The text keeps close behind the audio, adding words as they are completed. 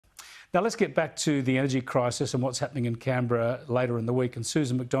Now, let's get back to the energy crisis and what's happening in Canberra later in the week. And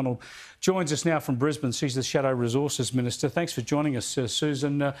Susan McDonald joins us now from Brisbane. She's the Shadow Resources Minister. Thanks for joining us,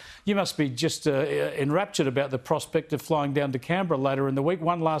 Susan. You must be just enraptured about the prospect of flying down to Canberra later in the week.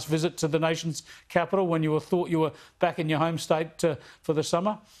 One last visit to the nation's capital when you thought you were back in your home state for the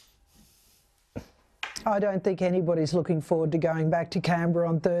summer. I don't think anybody's looking forward to going back to Canberra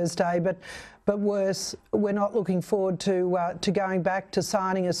on Thursday, but worse, we're not looking forward to going back to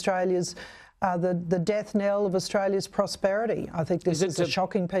signing Australia's the death knell of Australia's prosperity. I think this is a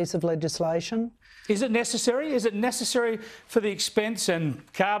shocking piece of legislation. Is it necessary? Is it necessary for the expense and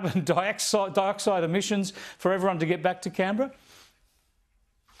carbon dioxide emissions for everyone to get back to Canberra?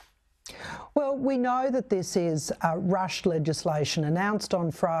 Well, we know that this is rushed legislation announced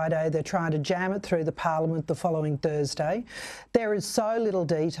on Friday. They're trying to jam it through the Parliament the following Thursday. There is so little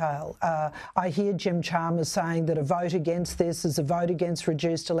detail. I hear Jim Chalmers saying that a vote against this is a vote against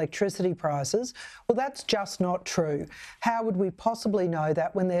reduced electricity prices. Well, that's just not true. How would we possibly know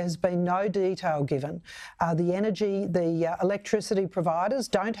that when there has been no detail given? The electricity providers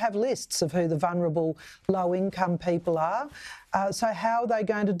don't have lists of who the vulnerable low-income people are. So how are they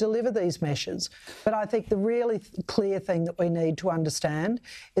going to deliver these measures? But I think the really clear thing that we need to understand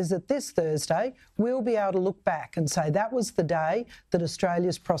is that this Thursday we'll be able to look back and say that was the day that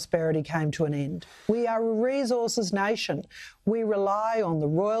Australia's prosperity came to an end. We are a resources nation. We rely on the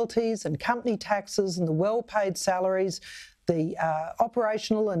royalties and company taxes and the well-paid salaries, the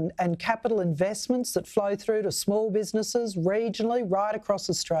operational and capital investments that flow through to small businesses regionally right across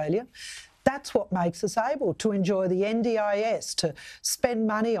Australia. That's what makes us able to enjoy the NDIS, to spend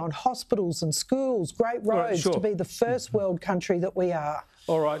money on hospitals and schools, great roads, to be the first world country that we are.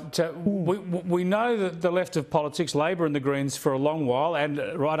 All right. We know that the left of politics, Labor and the Greens, for a long while and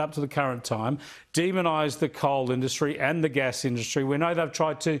right up to the current time, demonised the coal industry and the gas industry. We know they've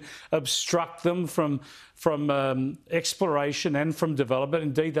tried to obstruct them from exploration and from development.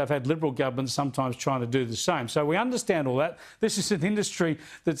 Indeed, they've had Liberal governments sometimes trying to do the same. So we understand all that. This is an industry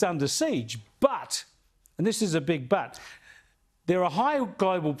that's under siege. But, and this is a big but, there are high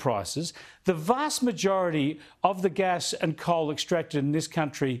global prices. The vast majority of the gas and coal extracted in this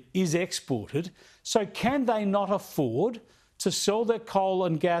country is exported. So can they not afford to sell their coal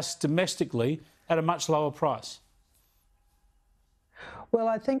and gas domestically at a much lower price? Well,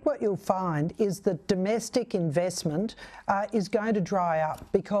 I think what you'll find is that domestic investment is going to dry up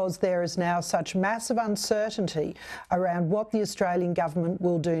because there is now such massive uncertainty around what the Australian government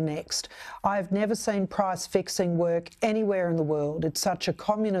will do next. I've never seen price fixing work anywhere in the world. It's such a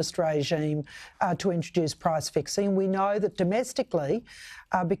communist regime to introduce price fixing. We know that domestically,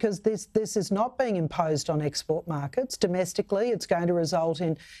 because this is not being imposed on export markets, domestically it's going to result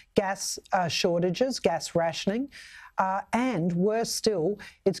in gas shortages, gas rationing. And worse still,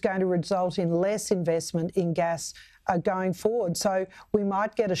 it's going to result in less investment in gas going forward. So we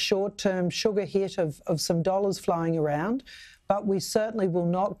might get a short-term sugar hit of some dollars flowing around, but we certainly will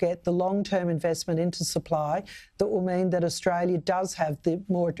not get the long-term investment into supply that will mean that Australia does have the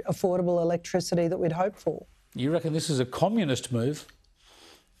more affordable electricity that we'd hoped for. You reckon this is a communist move?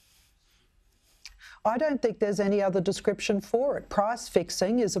 I don't think there's any other description for it. Price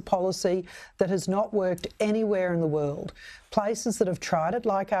fixing is a policy that has not worked anywhere in the world. Places that have tried it,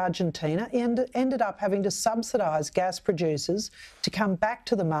 like Argentina, ended up having to subsidise gas producers to come back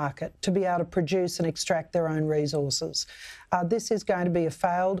to the market to be able to produce and extract their own resources. This is going to be a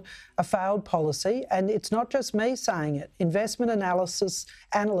failed policy, and it's not just me saying it. Investment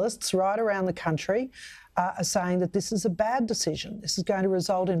analysts right around the country are saying that this is a bad decision. This is going to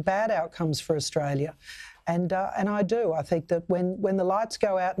result in bad outcomes for Australia. And I do. I think that when the lights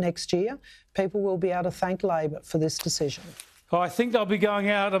go out next year, people will be able to thank Labor for this decision. I think they'll be going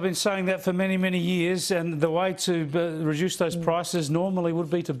out. I've been saying that for many, many years. And the way to reduce those prices normally would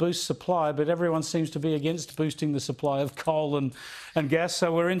be to boost supply. But everyone seems to be against boosting the supply of coal and gas.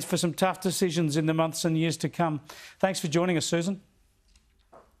 So we're in for some tough decisions in the months and years to come. Thanks for joining us, Susan.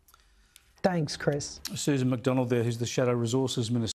 Thanks, Chris. Susan McDonald there, who's the Shadow Resources Minister.